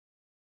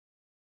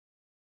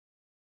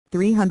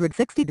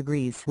360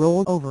 degrees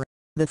rollover.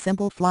 The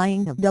simple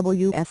flying of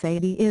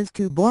WSAD is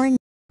too boring,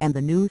 and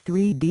the new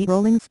 3D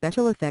rolling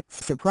special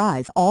effects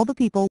surprise all the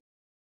people.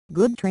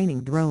 Good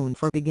training drone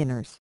for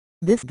beginners.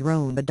 This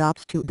drone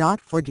adopts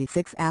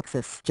 2.4G6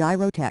 Axis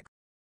Gyro Tech.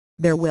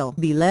 There will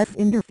be less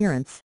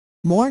interference,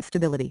 more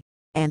stability,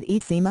 and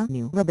easy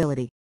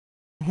maneuverability.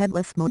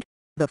 Headless Mode.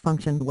 The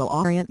function will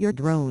orient your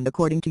drone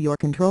according to your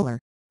controller,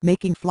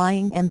 making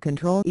flying and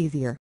control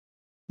easier.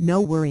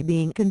 No worry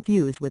being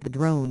confused with the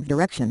drone's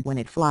direction when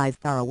it flies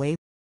far away.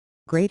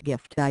 Great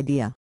gift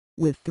idea.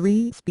 With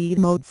 3 speed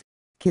modes,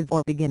 kids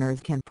or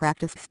beginners can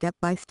practice step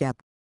by step.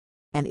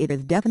 And it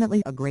is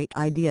definitely a great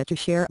idea to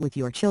share with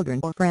your children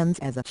or friends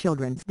as a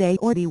Children's Day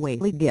or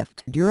Diwali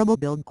gift. Durable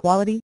build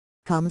quality,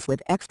 comes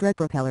with extra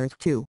propellers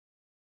too.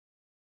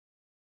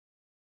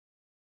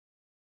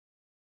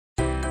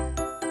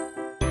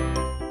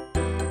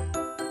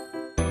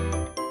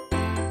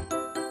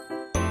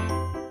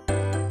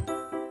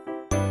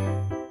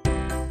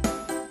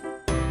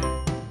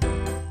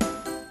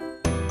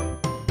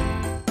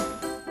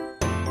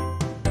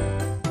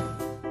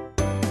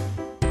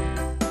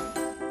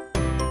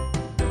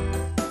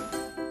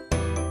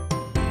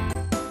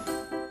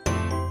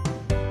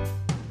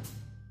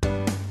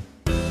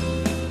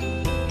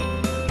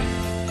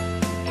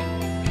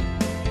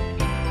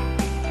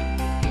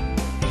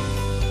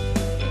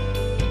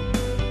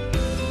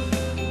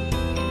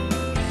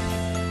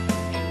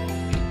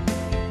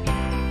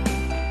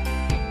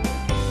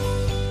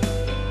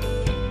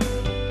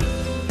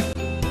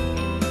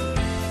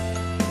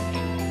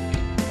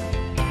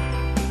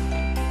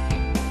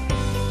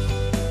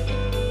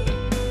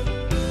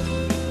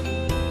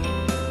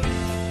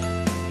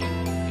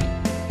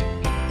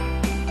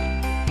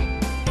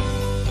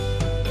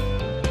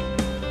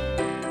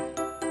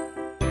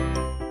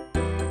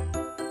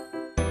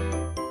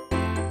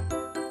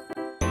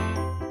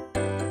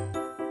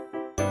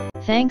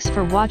 Thanks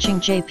for watching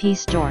JP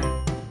Store.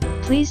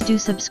 Please do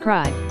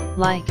subscribe,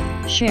 like,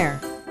 share.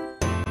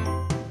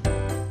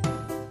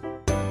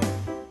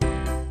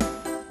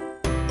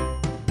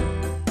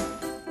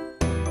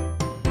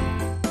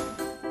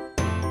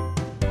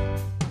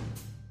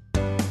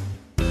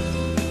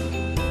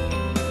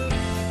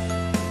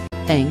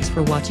 Thanks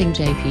for watching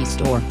JP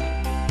Store.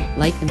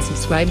 Like and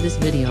subscribe this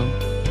video.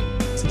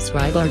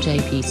 Subscribe our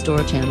JP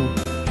Store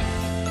channel.